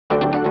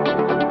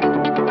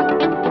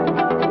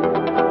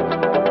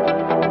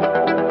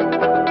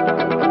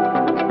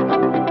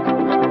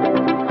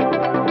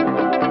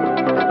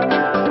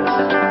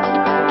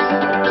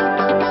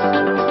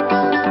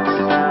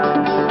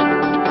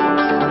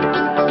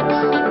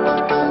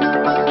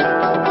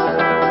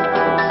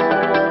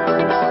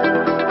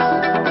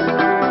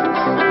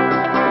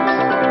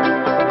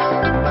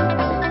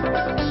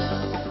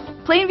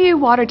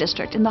Water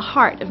District in the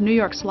heart of New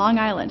York's Long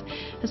Island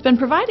has been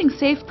providing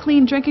safe,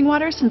 clean drinking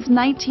water since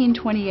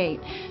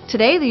 1928.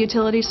 Today, the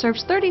utility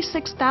serves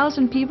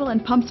 36,000 people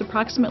and pumps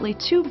approximately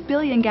 2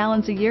 billion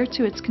gallons a year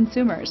to its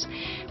consumers.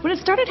 When it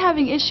started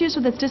having issues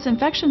with its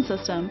disinfection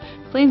system,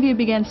 Plainview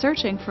began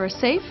searching for a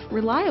safe,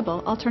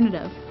 reliable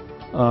alternative.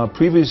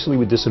 Previously,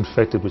 we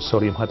disinfected with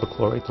sodium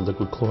hypochlorite, the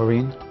liquid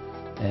chlorine,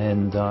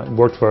 and it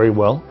worked very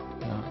well.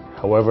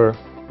 However,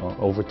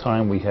 over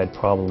time we had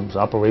problems,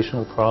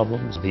 operational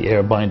problems. The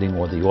air binding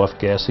or the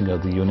off-gassing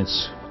of the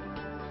units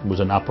was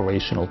an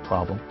operational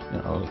problem.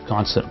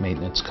 Constant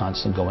maintenance,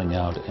 constant going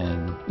out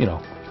and,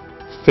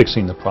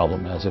 fixing the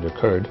problem as it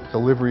occurred.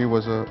 Delivery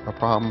was a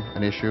problem,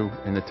 an issue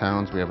in the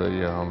towns. We have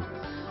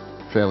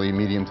a fairly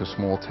medium to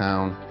small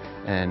town,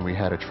 and we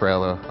had a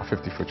trailer, a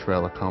 50-foot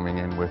trailer coming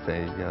in with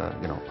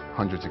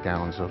hundreds of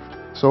gallons of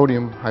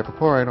sodium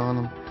hypochlorite on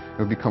them. It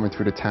would be coming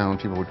through the town,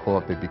 people would call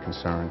up, they'd be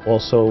concerned.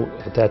 Also,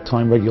 at that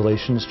time,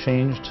 regulations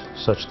changed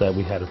such that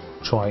we had to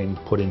try and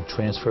put in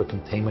transfer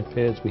containment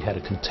pads. We had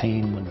to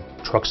contain when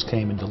trucks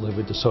came and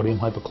delivered the sodium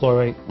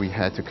hypochlorite. We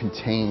had to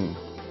contain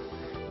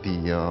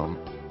the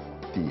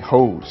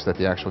hose that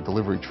the actual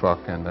delivery truck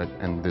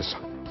and this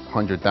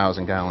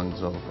 100,000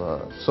 gallons of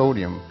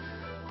sodium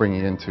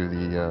bringing into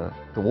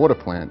the water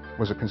plant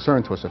was a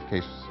concern to us in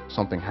case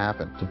something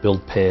happened. To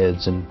build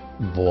pads and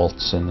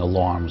vaults and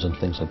alarms and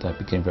things like that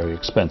became very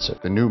expensive.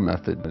 The new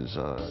method is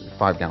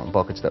 5-gallon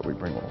buckets that we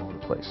bring all over the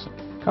place.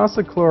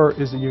 Constant Chlor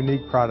is a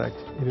unique product.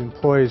 It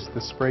employs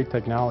the spray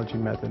technology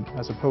method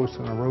as opposed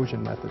to an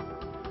erosion method.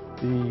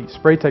 The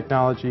spray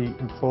technology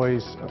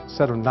employs a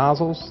set of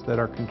nozzles that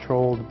are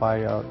controlled by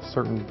a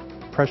certain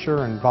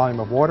pressure and volume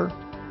of water,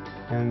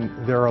 and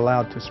they're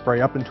allowed to spray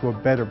up into a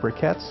bed of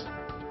briquettes.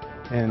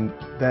 And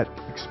that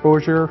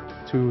exposure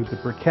to the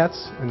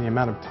briquettes and the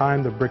amount of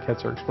time the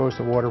briquettes are exposed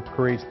to water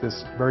creates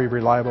this very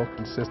reliable,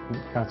 consistent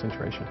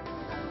concentration.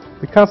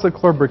 The Constant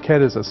Chlor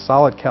briquette is a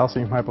solid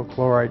calcium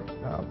hypochlorite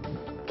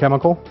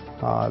chemical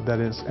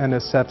that is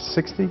NSF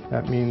 60.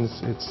 That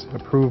means it's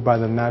approved by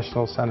the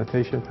National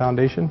Sanitation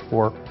Foundation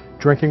for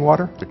drinking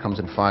water. It comes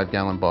in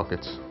 5-gallon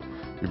buckets.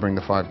 You bring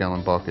the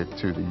 5-gallon bucket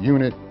to the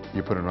unit,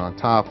 you put it on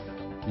top,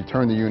 you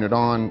turn the unit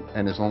on,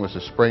 and as long as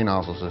the spray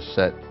nozzles are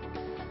set,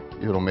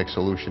 it'll make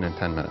solution in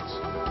 10 minutes.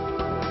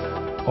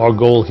 Our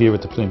goal here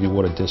at the Plainview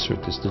Water District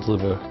is to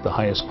deliver the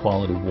highest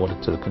quality water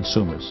to the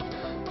consumers.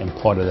 And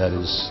part of that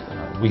is,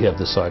 we have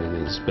decided,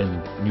 has been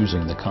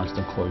using the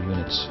Constant Chlor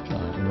units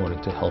in order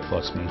to help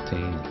us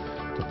maintain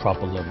the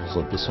proper levels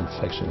of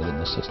disinfection within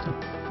the system.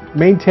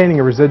 Maintaining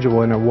a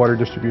residual in a water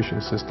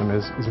distribution system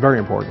is very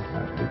important.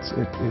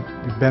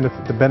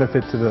 The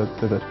benefit to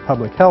the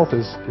public health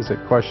is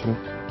at question,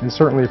 and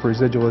certainly if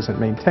residual isn't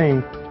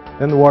maintained,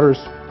 then the water's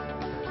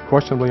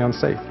questionably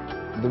unsafe.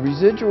 The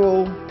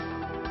residual,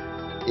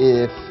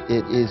 if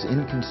it is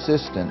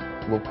inconsistent,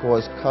 will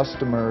cause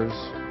customers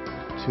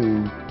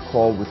to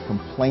call with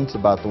complaints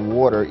about the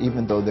water,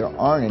 even though there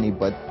aren't any,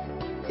 but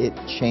it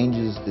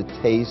changes the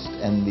taste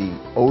and the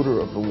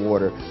odor of the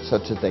water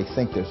such that they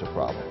think there's a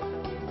problem.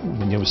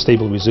 When you have a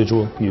stable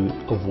residual, you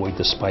avoid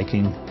the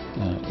spiking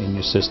in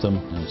your system,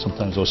 and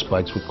sometimes those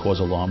spikes would cause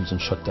alarms and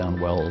shut down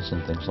wells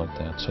and things like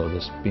that. So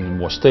this being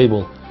more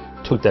stable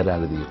took that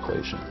out of the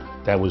equation.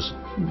 That was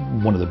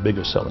one of the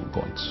bigger selling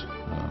points,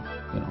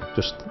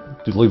 just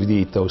to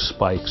alleviate those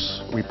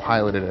spikes. We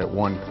piloted at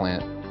one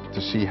plant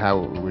to see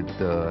how it would,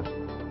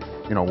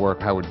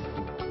 work, how it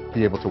would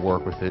be able to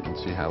work with it and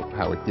see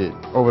how it did.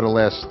 Over the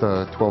last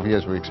 12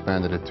 years, we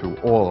expanded it to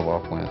all of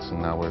our plants,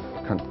 and now we're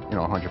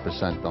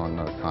 100% on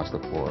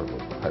Constant Chlor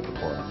with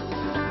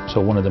hypochlorite. So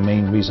one of the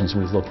main reasons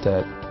we looked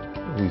at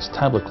these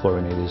tablet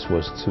chlorinators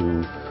was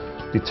to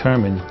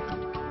determine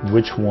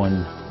which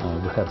one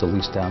would have the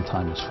least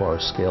downtime as far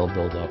as scale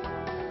buildup,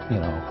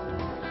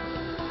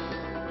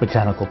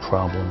 mechanical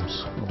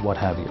problems, what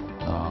have you.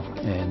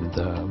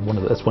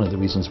 That's one of the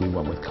reasons we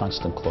went with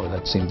Constant Chlor.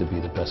 That seemed to be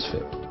the best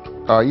fit.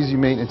 Easy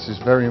maintenance is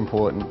very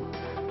important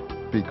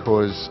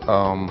because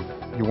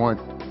you want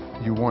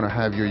to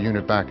have your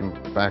unit back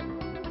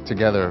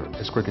together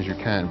as quick as you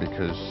can,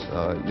 because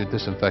you're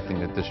disinfecting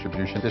the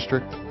distribution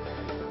district.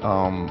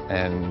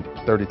 And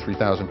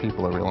 33,000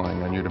 people are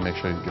relying on you to make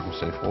sure you give them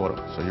safe water.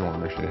 So you want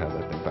to make sure you have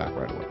that thing back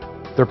right away.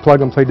 Their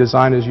plug-and-play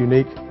design is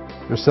unique.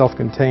 They're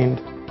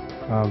self-contained.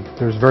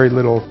 There's very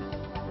little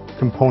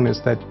components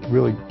that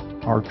really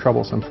are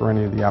troublesome for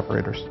any of the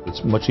operators.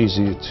 It's much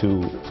easier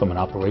from an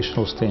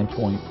operational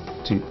standpoint,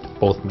 to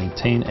both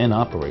maintain and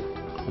operate.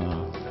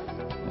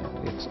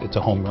 It's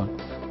a home run.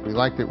 We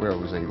liked it where it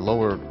was a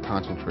lower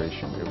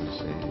concentration. It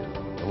was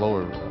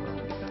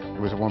it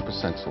was a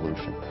 1%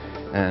 solution.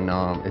 And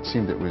it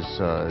seemed it was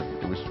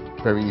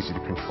very easy to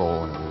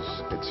control, and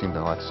it seemed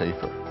a lot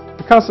safer.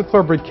 The Constant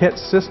Chlor briquette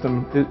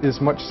system is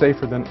much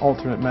safer than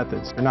alternate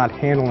methods. They're not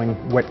handling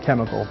wet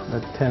chemical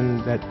that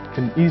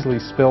can easily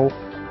spill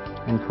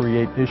and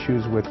create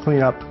issues with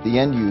cleanup. The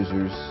end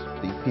users,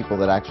 the people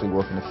that actually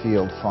work in the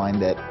field,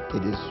 find that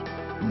it is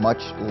much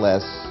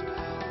less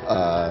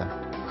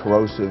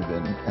corrosive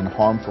and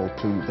harmful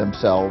to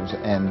themselves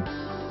and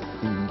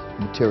the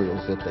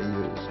materials that they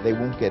use. They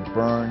won't get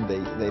burned,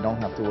 they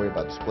don't have to worry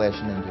about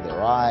splashing into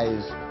their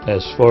eyes.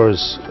 As far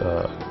as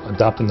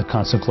adopting the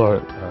constant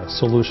chlor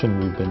solution,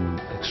 we've been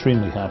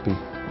extremely happy.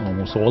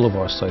 Almost all of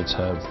our sites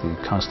have the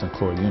constant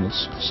chlor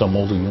units, some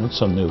older units,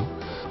 some new.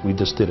 We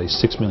just did a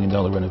 $6 million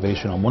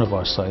renovation on one of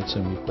our sites,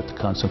 and we put the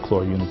constant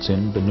chlor units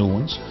in, the new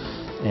ones,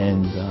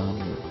 and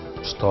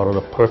started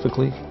up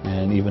perfectly.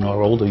 And even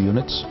our older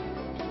units,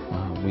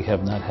 we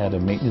have not had a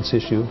maintenance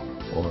issue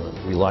or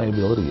a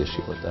reliability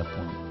issue at that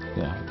point.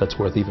 Yeah, that's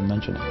worth even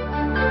mentioning.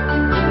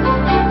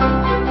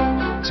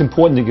 It's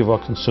important to give our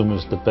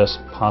consumers the best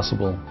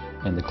possible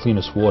and the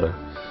cleanest water.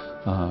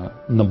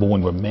 Number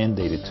one, we're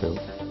mandated to.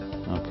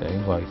 Okay,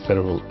 by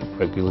federal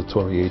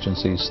regulatory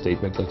agencies, state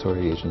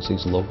regulatory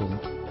agencies, local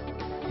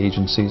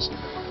agencies.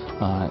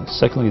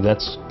 Secondly,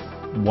 that's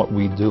what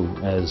we do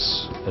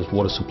as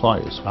water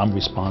suppliers. I'm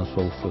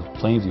responsible for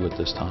Plainview at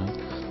this time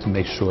to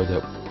make sure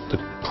that the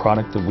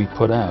product that we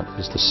put out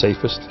is the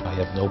safest. I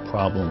have no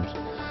problems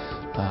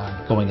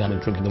going out and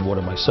drinking the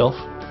water myself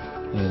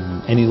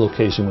in any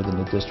location within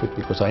the district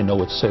because I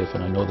know it's safe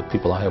and I know the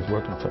people I have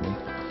working for me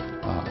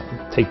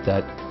take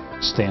that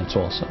stance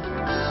also.